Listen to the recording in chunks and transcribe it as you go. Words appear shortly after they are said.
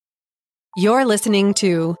You're listening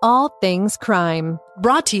to All Things Crime,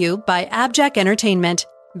 brought to you by Abject Entertainment.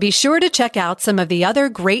 Be sure to check out some of the other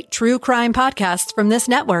great true crime podcasts from this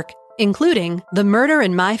network, including The Murder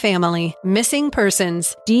in My Family, Missing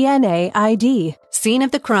Persons, DNA ID, Scene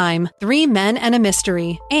of the Crime, Three Men and a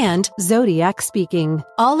Mystery, and Zodiac Speaking.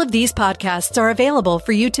 All of these podcasts are available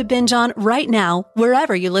for you to binge on right now,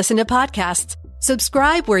 wherever you listen to podcasts.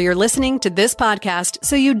 Subscribe where you're listening to this podcast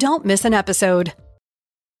so you don't miss an episode.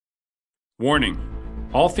 Warning: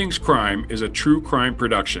 All Things Crime is a true crime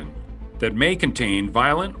production that may contain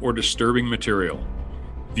violent or disturbing material.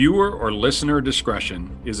 Viewer or listener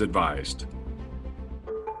discretion is advised.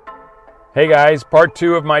 Hey guys, part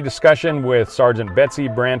 2 of my discussion with Sergeant Betsy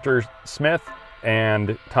Branter Smith,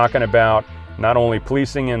 and talking about not only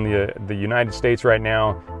policing in the United States right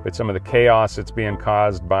now, but some of the chaos that's being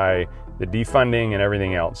caused by the defunding and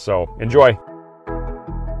everything else. So enjoy.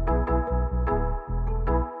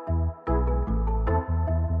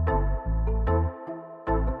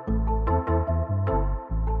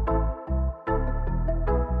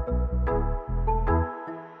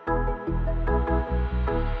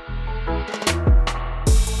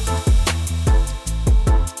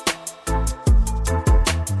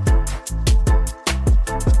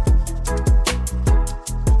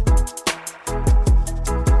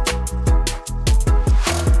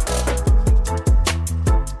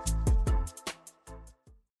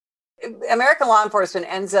 American law enforcement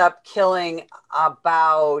ends up killing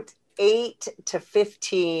about 8 to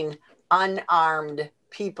 15 unarmed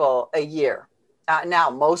people a year. Now,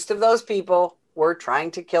 most of those people were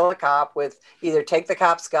trying to kill a cop with either take the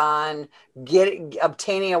cop's gun,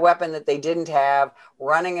 obtaining a weapon that they didn't have,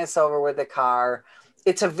 running us over with a car.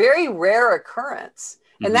 It's a very rare occurrence.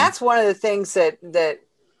 Mm-hmm. And that's one of the things that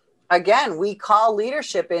again, we call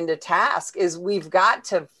leadership into task, is we've got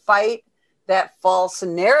to fight that false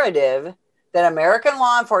narrative that American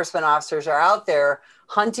law enforcement officers are out there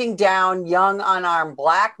hunting down young, unarmed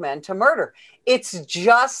black men to murder. It's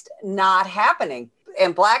just not happening.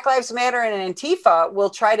 And Black Lives Matter and Antifa will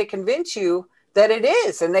try to convince you that it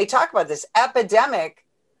is. And they talk about this epidemic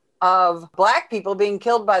of black people being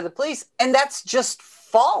killed by the police. And that's just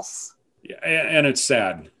false. Yeah, and it's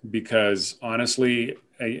sad because honestly,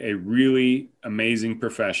 a really amazing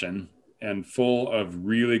profession and full of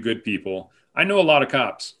really good people. I know a lot of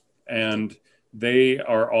cops, and they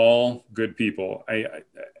are all good people.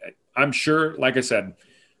 I'm sure, like I said,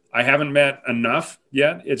 I haven't met enough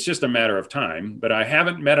yet. It's just a matter of time, but I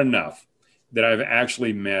haven't met enough that I've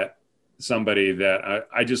actually met somebody that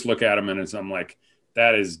I just look at him and I'm like,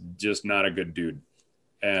 that is just not a good dude.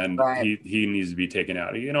 And right. he needs to be taken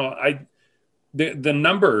out. You know, the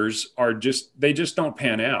numbers are they just don't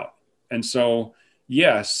pan out. And so,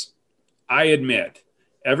 yes, I admit,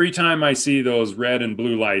 every time I see those red and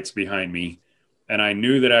blue lights behind me and I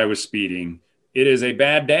knew that I was speeding, it is a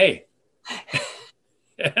bad day.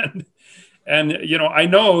 and you know, I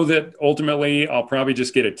know that ultimately I'll probably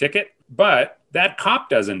just get a ticket, but that cop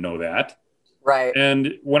doesn't know that. Right.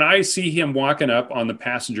 And when I see him walking up on the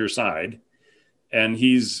passenger side and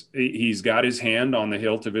he's got his hand on the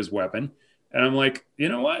hilt of his weapon, and I'm like, you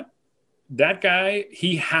know what? That guy,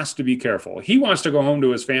 he has to be careful. He wants to go home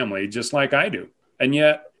to his family just like I do. And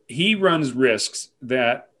yet he runs risks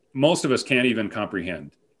that most of us can't even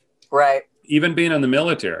comprehend. Right. Even being in the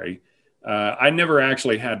military, I never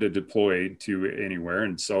actually had to deploy to anywhere.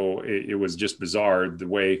 And so it was just bizarre the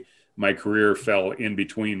way my career fell in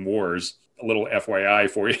between wars. A little FYI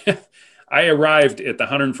for you. I arrived at the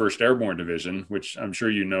 101st Airborne Division, which I'm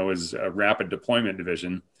sure you know is a rapid deployment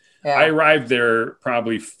division. Yeah. I arrived there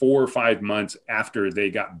probably 4 or 5 months after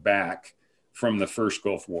they got back from the first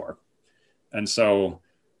Gulf War. And so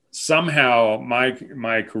somehow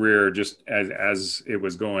my career, just as it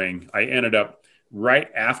was going, I ended up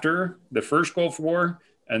right after the first Gulf War.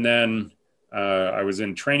 And then I was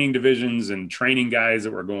in training divisions and training guys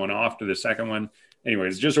that were going off to the second one.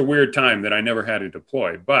 Anyways, just a weird time that I never had to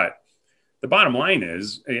deploy. But the bottom line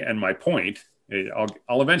is, and my point,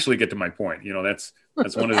 I'll eventually get to my point. You know, that's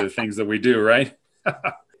one of the things that we do, right?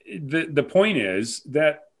 The point is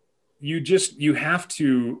that you have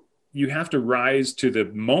to rise to the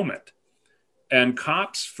moment. And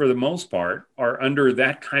cops, for the most part, are under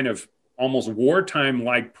that kind of almost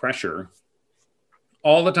wartime-like pressure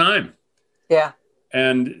all the time. Yeah.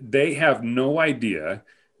 And they have no idea,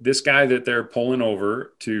 this guy that they're pulling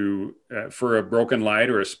over to for a broken light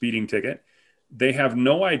or a speeding ticket, they have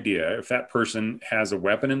no idea if that person has a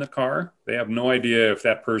weapon in the car. They have no idea if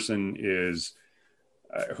that person is,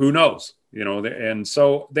 who knows, you know, and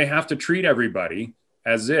so they have to treat everybody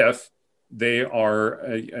as if they are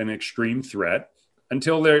an extreme threat.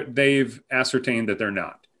 until they've ascertained that they're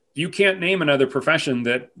not. You can't name another profession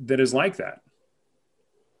that is like that.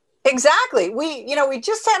 Exactly. We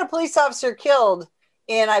just had a police officer killed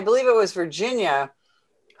in, I believe it was Virginia,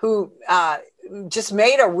 who just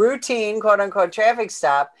made a routine, quote unquote, traffic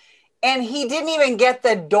stop. And he didn't even get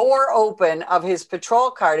the door open of his patrol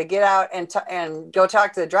car to get out and go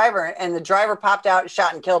talk to the driver. And the driver popped out,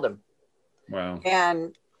 shot, and killed him. Wow.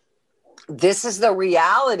 And this is the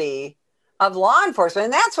reality of law enforcement.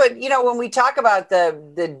 And that's what, when we talk about the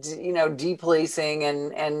depolicing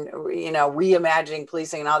and reimagining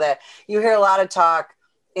policing and all that, you hear a lot of talk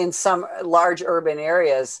in some large urban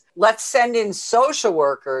areas. Let's send in social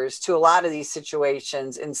workers to a lot of these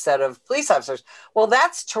situations instead of police officers. Well,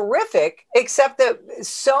 that's terrific, except that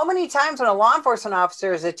so many times when a law enforcement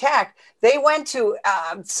officer is attacked, they went to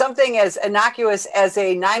something as innocuous as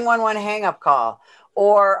a 911 hang-up call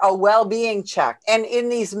or a well-being check. And in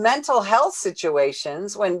these mental health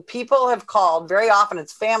situations, when people have called, very often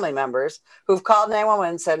it's family members who've called 911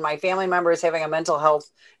 and said, my family member is having a mental health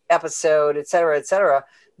episode, et cetera,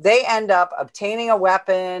 they end up obtaining a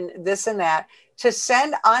weapon, this and that. To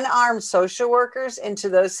send unarmed social workers into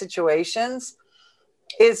those situations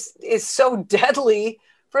is so deadly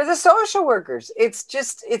for the social workers.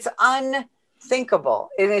 It's unthinkable.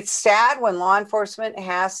 And it's sad when law enforcement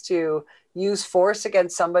has to use force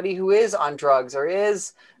against somebody who is on drugs or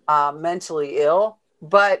is mentally ill.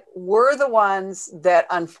 But we're the ones that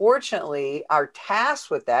unfortunately are tasked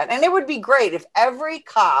with that. And it would be great if every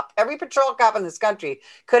patrol cop in this country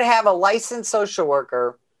could have a licensed social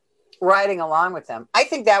worker riding along with them. I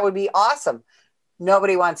think that would be awesome.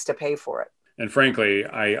 Nobody wants to pay for it. And frankly,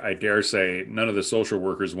 I dare say none of the social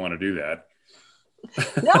workers want to do that.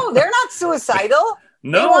 No, they're not suicidal.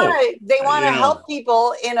 No, they want to help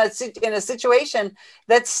people in a situation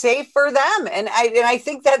that's safe for them. And I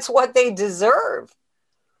think that's what they deserve.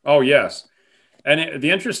 Oh, yes. And the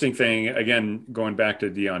interesting thing, again, going back to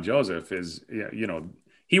Deon Joseph, is,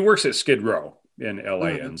 he works at Skid Row in LA.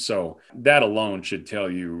 Mm-hmm. And so that alone should tell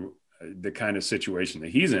you the kind of situation that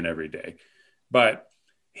he's in every day. But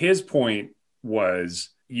his point was,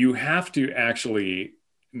 you have to actually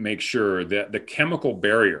make sure that the chemical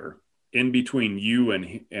barrier in between you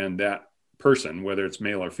and that person, whether it's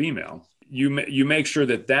male or female, you make sure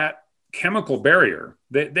that chemical barrier,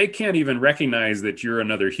 they can't even recognize that you're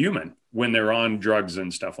another human when they're on drugs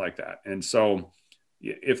and stuff like that. And so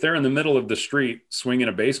if they're in the middle of the street swinging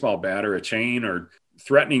a baseball bat or a chain or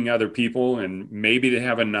threatening other people, and maybe they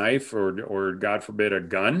have a knife or God forbid, a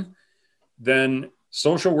gun, then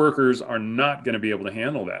social workers are not going to be able to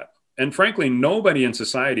handle that. And frankly, nobody in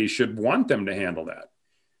society should want them to handle that,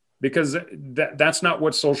 because that's not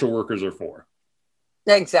what social workers are for.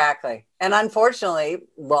 Exactly. And unfortunately,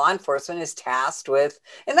 law enforcement is tasked with,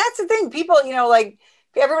 and that's the thing, people,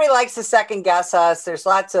 everybody likes to second guess us. There's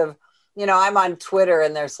lots of, I'm on Twitter,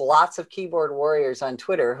 and there's lots of keyboard warriors on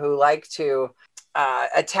Twitter who like to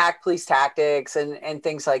attack police tactics and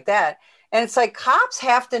things like that. And it's like, cops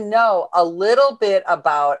have to know a little bit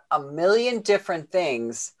about a million different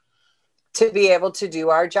things to be able to do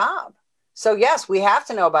our job. So yes, we have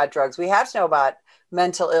to know about drugs. We have to know about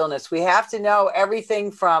mental illness. We have to know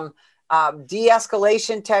everything from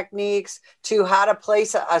de-escalation techniques to how to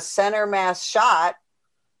place a center mass shot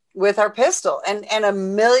with our pistol and a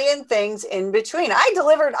million things in between. I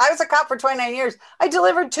was a cop for 29 years. I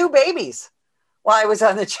delivered 2 babies while I was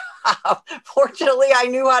on the job. Fortunately, I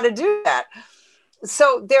knew how to do that.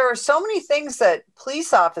 So there are so many things that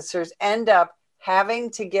police officers end up having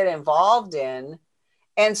to get involved in.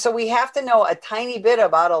 And so we have to know a tiny bit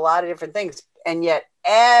about a lot of different things. And yet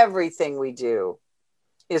everything we do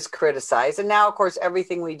is criticized. And now, of course,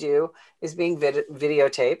 everything we do is being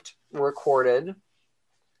videotaped, recorded.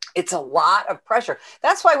 It's a lot of pressure.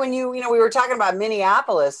 That's why when we were talking about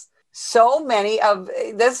Minneapolis,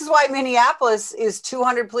 this is why Minneapolis is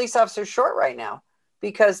 200 police officers short right now,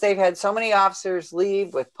 because they've had so many officers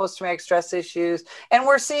leave with post-traumatic stress issues. And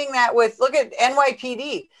we're seeing that look at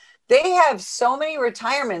NYPD. They have so many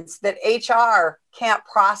retirements that HR can't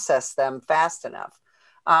process them fast enough.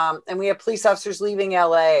 And we have police officers leaving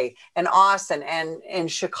LA and Austin and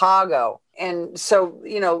Chicago. And so,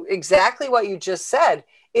 exactly what you just said,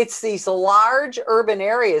 it's these large urban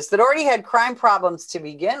areas that already had crime problems to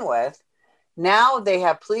begin with. Now they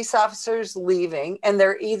have police officers leaving, and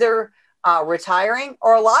they're either retiring,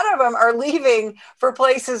 or a lot of them are leaving for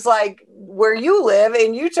places like where you live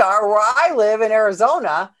in Utah, or where I live in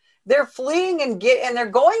Arizona. They're fleeing and they're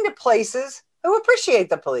going to places who appreciate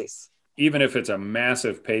the police. Even if it's a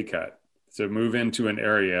massive pay cut to move into an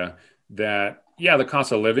area that, the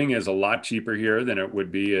cost of living is a lot cheaper here than it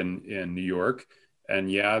would be in New York.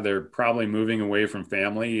 And yeah, they're probably moving away from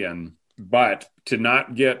family, but to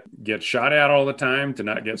not get shot at all the time, to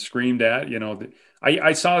not get screamed at,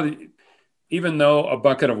 I saw, even though a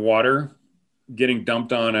bucket of water getting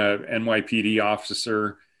dumped on a NYPD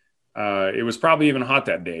officer, it was probably even hot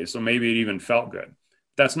that day, so maybe it even felt good.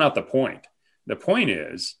 That's not the point. The point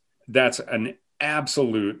is that's an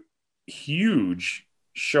absolute huge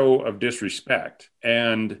show of disrespect.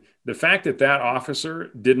 And the fact that that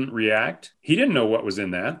officer didn't react, he didn't know what was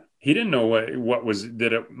in that. He didn't know what was,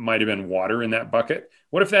 that it might have been water in that bucket.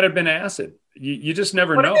 What if that had been acid? You just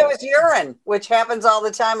never know. What if it was urine, which happens all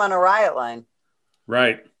the time on a riot line?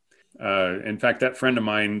 Right. In fact, that friend of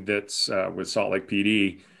mine that's with Salt Lake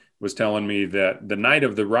PD was telling me that the night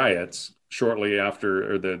of the riots, shortly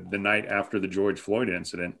after, or the night after the George Floyd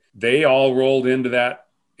incident, they all rolled into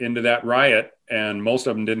that riot, and most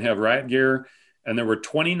of them didn't have riot gear. And there were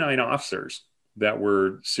 29 officers that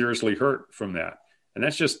were seriously hurt from that. And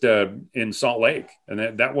that's just in Salt Lake.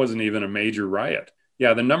 And that wasn't even a major riot.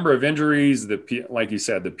 Yeah, the number of injuries, like you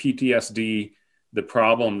said, the PTSD, the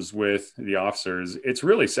problems with the officers, it's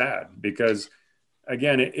really sad because,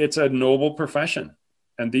 again, it's a noble profession.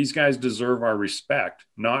 And these guys deserve our respect,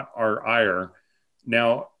 not our ire.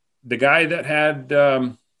 Now, the guy that had,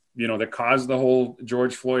 that caused the whole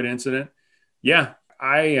George Floyd incident, yeah,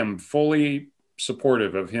 I am fully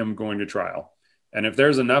supportive of him going to trial. And if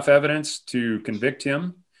there's enough evidence to convict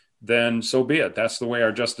him, then so be it. That's the way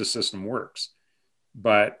our justice system works.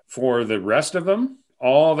 But for the rest of them,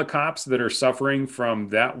 all the cops that are suffering from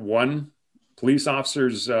that one police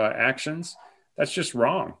officer's actions, that's just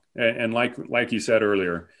wrong. And like you said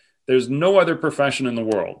earlier, there's no other profession in the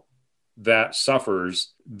world that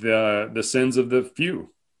suffers the sins of the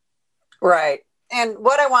few. Right. And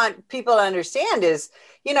what I want people to understand is,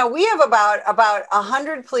 we have about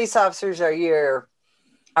 100 police officers a year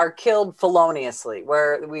are killed feloniously,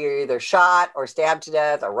 where we are either shot or stabbed to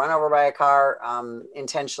death or run over by a car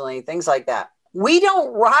intentionally, things like that. We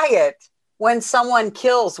don't riot when someone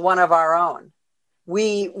kills one of our own.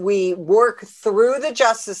 We work through the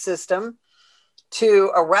justice system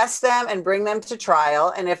to arrest them and bring them to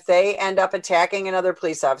trial. And if they end up attacking another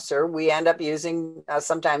police officer, we end up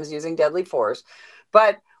sometimes using deadly force.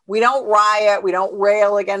 But we don't riot. We don't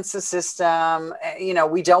rail against the system.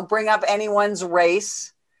 We don't bring up anyone's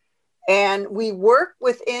race. And we work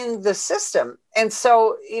within the system. And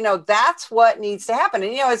so, that's what needs to happen.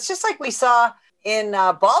 And, it's just like we saw in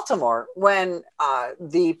Baltimore when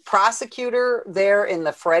the prosecutor there in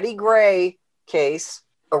the Freddie Gray case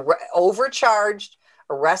overcharged,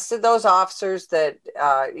 arrested those officers that,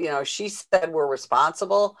 she said were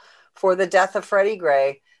responsible for the death of Freddie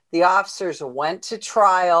Gray. The officers went to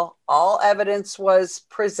trial. All evidence was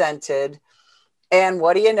presented. And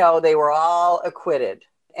what do you know? They were all acquitted.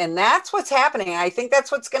 And that's what's happening. I think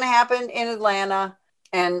that's what's going to happen in Atlanta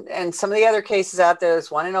and some of the other cases out there.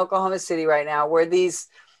 There's one in Oklahoma City right now where these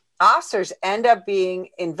officers end up being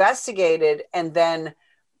investigated and then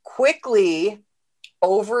quickly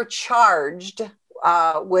overcharged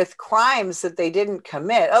with crimes that they didn't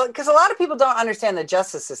commit. Because a lot of people don't understand the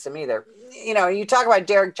justice system either. You talk about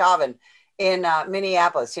Derek Chauvin in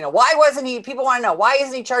Minneapolis. Why wasn't he? People want to know, why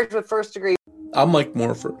isn't he charged with first degree? I'm Mike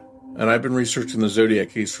Morford, and I've been researching the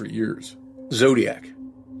Zodiac case for years. Zodiac,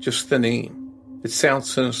 just the name. It sounds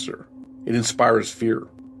sinister. It inspires fear.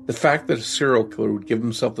 The fact that a serial killer would give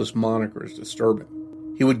himself this moniker is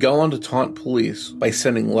disturbing. He would go on to taunt police by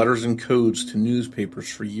sending letters and codes to newspapers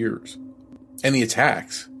for years. And the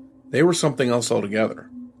attacks, they were something else altogether.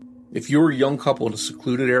 If you were a young couple in a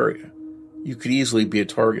secluded area, you could easily be a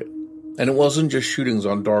target. And it wasn't just shootings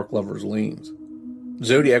on dark lovers' lanes.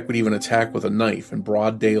 Zodiac would even attack with a knife in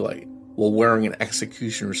broad daylight while wearing an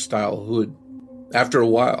executioner-style hood. After a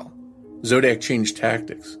while, Zodiac changed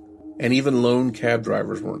tactics, and even lone cab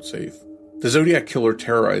drivers weren't safe. The Zodiac killer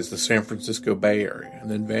terrorized the San Francisco Bay Area and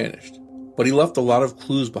then vanished. But he left a lot of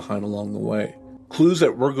clues behind along the way. Clues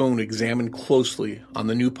that we're going to examine closely on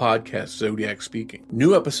the new podcast, Zodiac Speaking.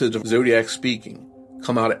 New episodes of Zodiac Speaking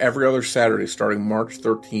come out every other Saturday starting March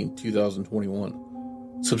 13,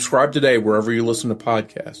 2021. Subscribe today wherever you listen to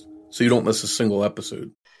podcasts so you don't miss a single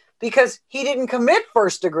episode. Because he didn't commit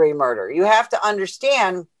first-degree murder. You have to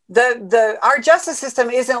understand our justice system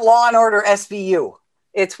isn't Law and Order SVU.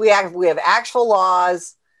 We have actual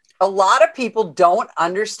laws. A lot of people don't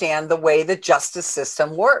understand the way the justice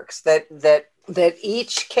system works. That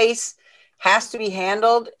each case has to be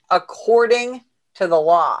handled according to the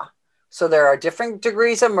law. So there are different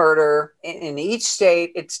degrees of murder in each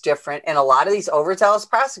state. It's different, and a lot of these overzealous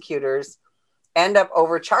prosecutors end up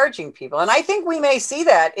overcharging people. And I think we may see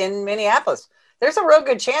that in Minneapolis. There's a real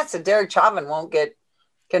good chance that Derek Chauvin won't get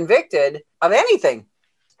convicted of anything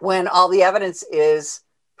when all the evidence is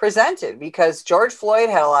presented, because George Floyd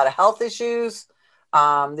had a lot of health issues.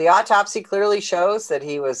 The autopsy clearly shows that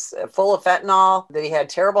he was full of fentanyl, that he had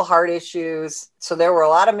terrible heart issues. So there were a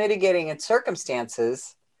lot of mitigating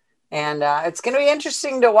circumstances, and it's going to be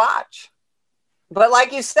interesting to watch. But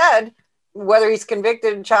like you said, whether he's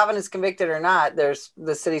convicted, Chauvin is convicted or not,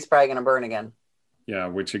 the city's probably going to burn again. Yeah,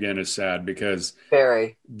 which again is sad, because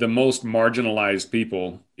Very. The most marginalized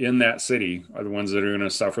people in that city are the ones that are going to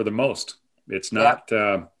suffer the most. It's not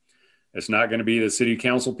it's not going to be the city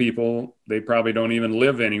council people. They probably don't even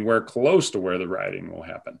live anywhere close to where the rioting will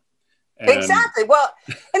happen. And exactly. Well,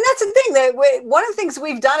 and that's the thing, that one of the things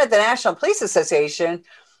we've done at the National Police Association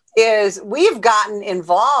is we've gotten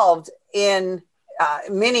involved in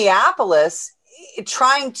Minneapolis,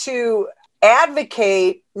 trying to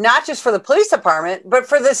advocate not just for the police department, but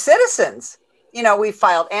for the citizens. You know, we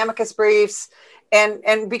filed amicus briefs,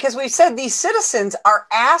 and because we said these citizens are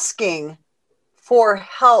asking for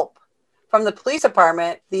help from the police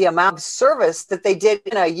department, the amount of service that they did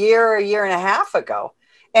in a year and a half ago.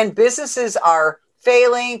 And businesses are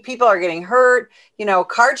failing. People are getting hurt. You know,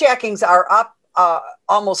 carjackings are up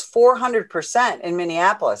almost 400% in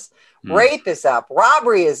Minneapolis. Rape is up.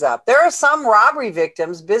 Robbery is up. There are some robbery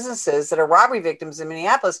victims, businesses that are robbery victims in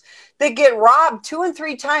Minneapolis that get robbed 2 and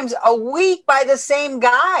 3 times a week by the same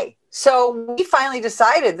guy. So we finally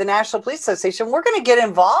decided, the National Police Association, we're going to get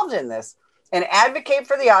involved in this and advocate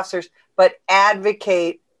for the officers, but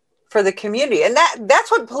advocate for the community. And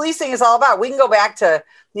that's what policing is all about. We can go back to,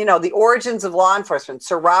 you know, the origins of law enforcement.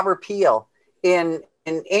 Sir Robert Peel in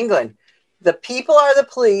England. The people are the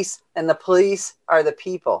police, and the police are the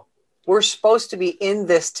people. We're supposed to be in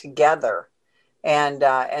this together. And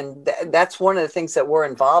that's one of the things that we're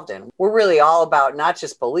involved in. We're really all about not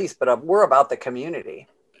just police, but we're about the community.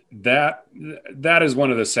 That is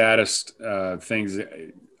one of the saddest things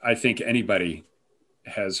I think anybody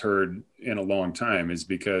has heard in a long time, is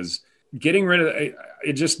because getting rid of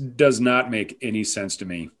it just does not make any sense to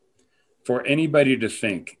me for anybody to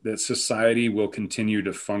think that society will continue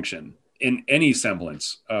to function in any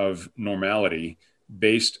semblance of normality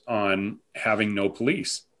based on having no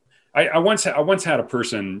police. I once had a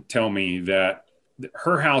person tell me that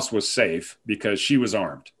her house was safe because she was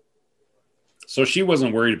armed. So she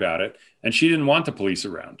wasn't worried about it, and she didn't want the police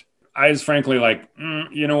around. I was frankly like,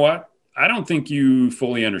 you know what? I don't think you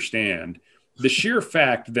fully understand the sheer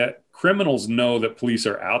fact that criminals know that police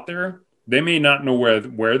are out there. They may not know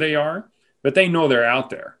where they are, but they know they're out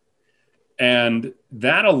there. And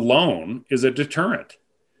that alone is a deterrent.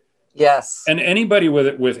 Yes. And anybody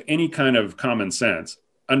with any kind of common sense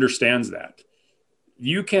understands that.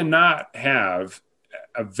 You cannot have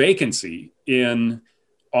a vacancy in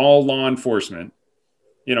all law enforcement.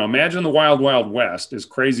 You know, imagine the Wild Wild West, as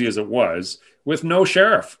crazy as it was, with no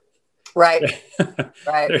sheriff. Right.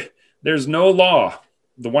 Right. There's no law.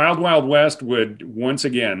 The Wild Wild West would once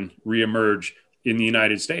again reemerge in the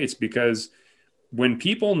United States, because when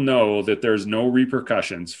people know that there's no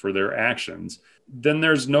repercussions for their actions, then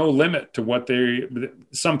there's no limit to what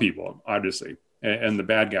some people, obviously, and the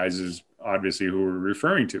bad guys is obviously who we're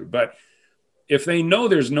referring to. But if they know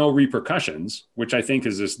there's no repercussions, which I think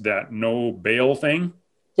is that no bail thing.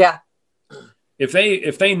 Yeah. If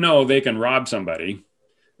they know they can rob somebody,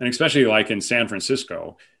 and especially like in San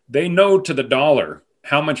Francisco, they know to the dollar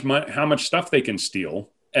how much stuff they can steal,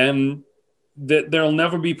 and that they'll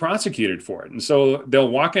never be prosecuted for it. And so they'll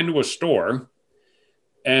walk into a store,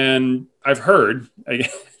 and I've heard,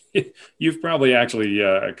 you've probably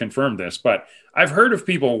actually confirmed this, but I've heard of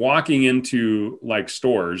people walking into like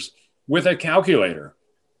stores with a calculator,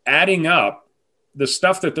 adding up the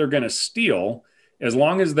stuff that they're going to steal, as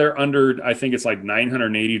long as they're under, I think it's like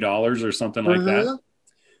 $980 or something like that.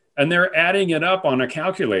 And they're adding it up on a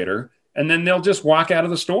calculator, and then they'll just walk out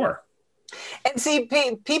of the store. And see,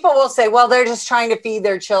 people will say, well, they're just trying to feed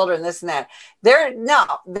their children, this and that.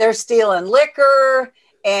 They're stealing liquor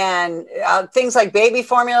and things like baby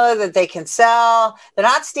formula that they can sell. They're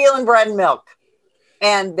not stealing bread and milk.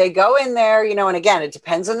 And they go in there, you know, and again, it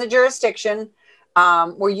depends on the jurisdiction,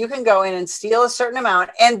 where you can go in and steal a certain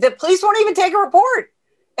amount, and the police won't even take a report.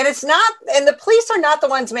 And the police are not the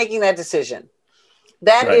ones making that decision.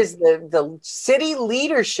 That right. is the city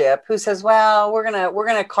leadership who says, well, we're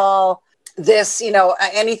gonna call this, you know,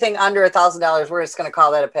 anything under $1,000, we're just gonna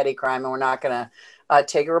call that a petty crime, and we're not gonna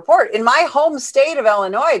take a report. In my home state of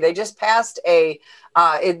Illinois, they just passed they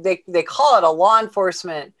call it a law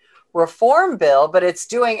enforcement reform bill, but it's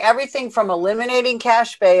doing everything from eliminating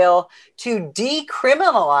cash bail to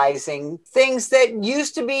decriminalizing things that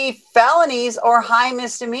used to be felonies or high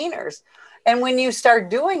misdemeanors. And when you start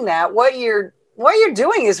doing that, what you're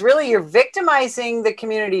doing is really you're victimizing the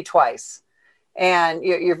community twice. And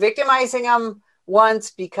you're victimizing them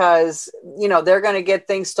once because, they're going to get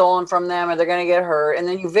things stolen from them or they're going to get hurt. And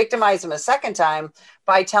then you victimize them a second time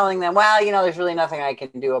by telling them, well, there's really nothing I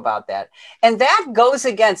can do about that. And that goes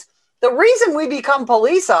against the reason we become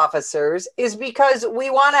police officers is because we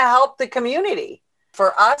want to help the community.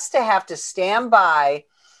 For us to have to stand by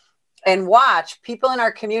and watch people in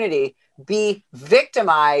our community be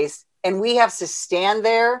victimized, and we have to stand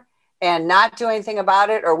there and not do anything about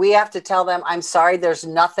it, or we have to tell them, I'm sorry, there's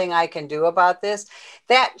nothing I can do about this,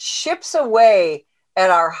 that chips away at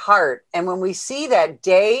our heart. And when we see that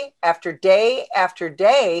day after day after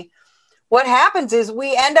day, what happens is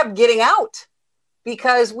we end up getting out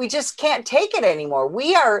because we just can't take it anymore.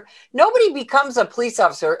 Nobody becomes a police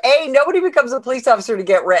officer. Nobody becomes a police officer to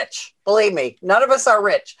get rich. Believe me, none of us are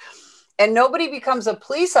rich. And nobody becomes a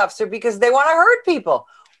police officer because they want to hurt people.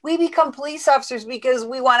 We become police officers because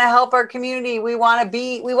we want to help our community. We want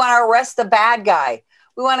to arrest the bad guy.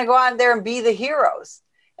 We want to go out there and be the heroes.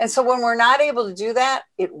 And so when we're not able to do that,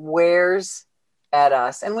 it wears at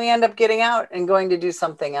us and we end up getting out and going to do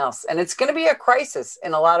something else. And it's going to be a crisis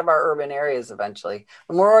in a lot of our urban areas eventually.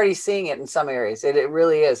 And we're already seeing it in some areas. It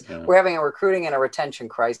really is. Yeah. We're having a recruiting and a retention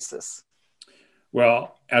crisis.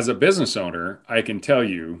 Well, as a business owner, I can tell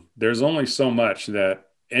you there's only so much that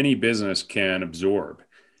any business can absorb.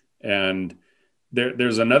 And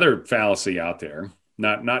there's another fallacy out there,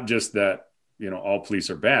 not just that, all police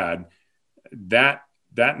are bad. That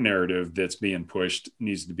narrative that's being pushed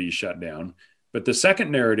needs to be shut down. But the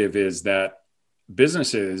second narrative is that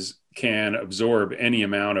businesses can absorb any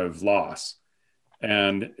amount of loss.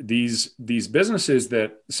 And these businesses,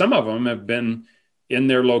 that some of them have been in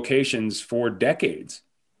their locations for decades.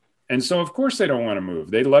 And so of course they don't want to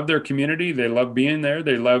move. They love their community. They love being there.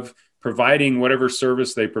 They love providing whatever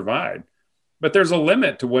service they provide, but there's a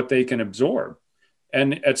limit to what they can absorb.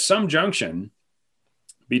 And at some junction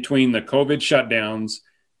between the COVID shutdowns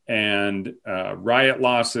and riot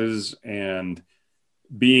losses and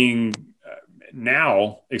being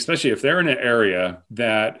now, especially if they're in an area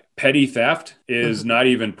that petty theft is not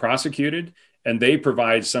even prosecuted and they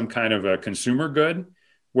provide some kind of a consumer good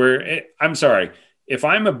I'm sorry, if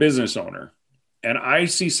I'm a business owner and I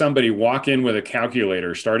see somebody walk in with a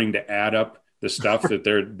calculator starting to add up the stuff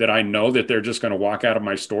that I know that they're just going to walk out of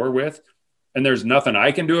my store with, and there's nothing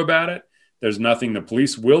I can do about it. There's nothing the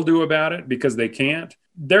police will do about it because they can't.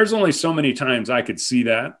 There's only so many times I could see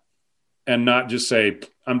that and not just say,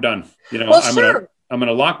 I'm done. I'm going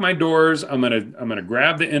to lock my doors. I'm going to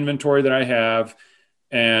grab the inventory that I have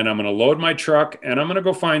and I'm going to load my truck and I'm going to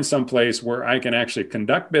go find some place where I can actually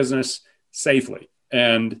conduct business safely.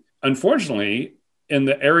 And unfortunately, in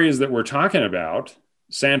the areas that we're talking about,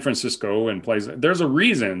 San Francisco and places, there's a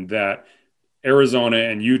reason that Arizona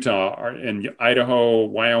and Utah and Idaho,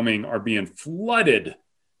 Wyoming are being flooded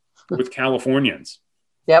with Californians.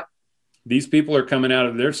 Yep. These people are coming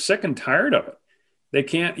they're sick and tired of it. They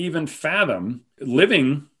can't even fathom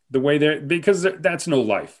living the way because that's no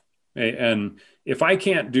life. And if I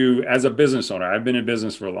can't do, as a business owner, I've been in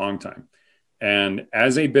business for a long time. And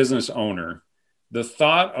as a business owner, the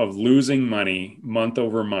thought of losing money month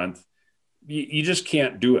over month, you just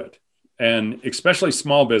can't do it. And especially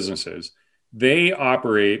small businesses, they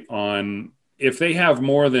operate on, if they have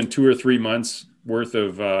more than 2 or 3 months worth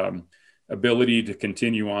of ability to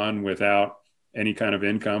continue on without any kind of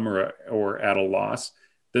income or at a loss,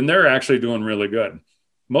 then they're actually doing really good.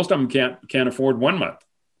 Most of them can't afford 1 month.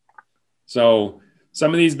 So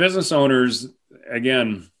some of these business owners,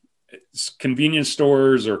 again, convenience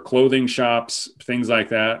stores or clothing shops, things like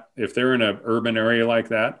that, if they're in an urban area like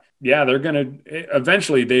that, yeah, they're going to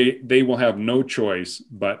eventually they will have no choice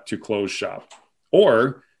but to close shop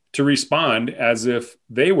or to respond as if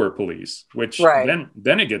they were police, which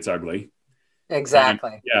then it gets ugly.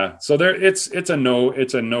 Exactly. And, yeah. So it's a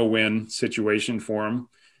no-win situation for them.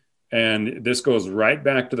 And this goes right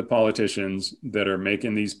back to the politicians that are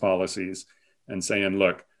making these policies and saying,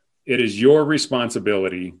 look, it is your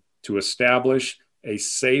responsibility to establish a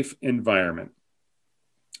safe environment.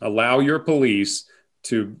 Allow your police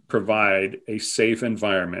to provide a safe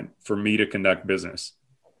environment for me to conduct business.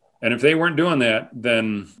 And if they weren't doing that,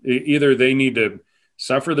 then either they need to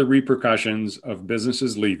suffer the repercussions of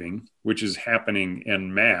businesses leaving, which is happening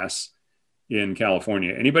en masse in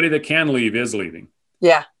California. Anybody that can leave is leaving.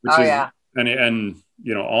 Yeah. And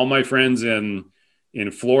all my friends in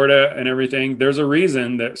Florida and everything, there's a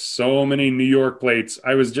reason that so many New York plates.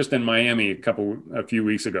 I was just in Miami a few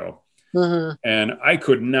weeks ago, and I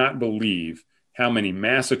could not believe how many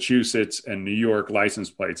Massachusetts and New York license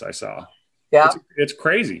plates I saw. Yeah. It's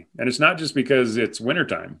crazy. And it's not just because it's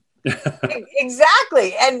wintertime.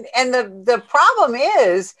 Exactly. And the problem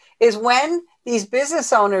is when these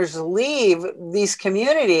business owners leave these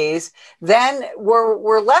communities, then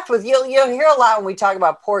we're left with, you'll hear a lot when we talk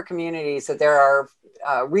about poor communities that there are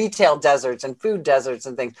retail deserts and food deserts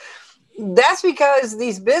and things. That's because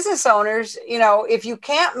these business owners, if you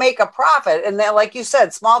can't make a profit, and then, like you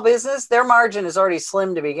said, small business, their margin is already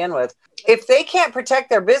slim to begin with. If they can't protect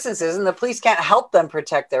their businesses and the police can't help them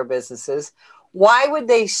protect their businesses, why would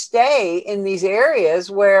they stay in these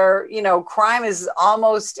areas where, crime is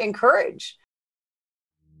almost encouraged?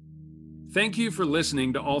 Thank you for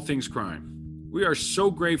listening to All Things Crime. We are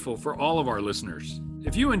so grateful for all of our listeners.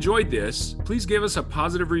 If you enjoyed this, please give us a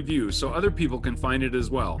positive review so other people can find it as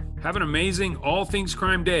well. Have an amazing All Things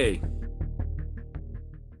Crime day.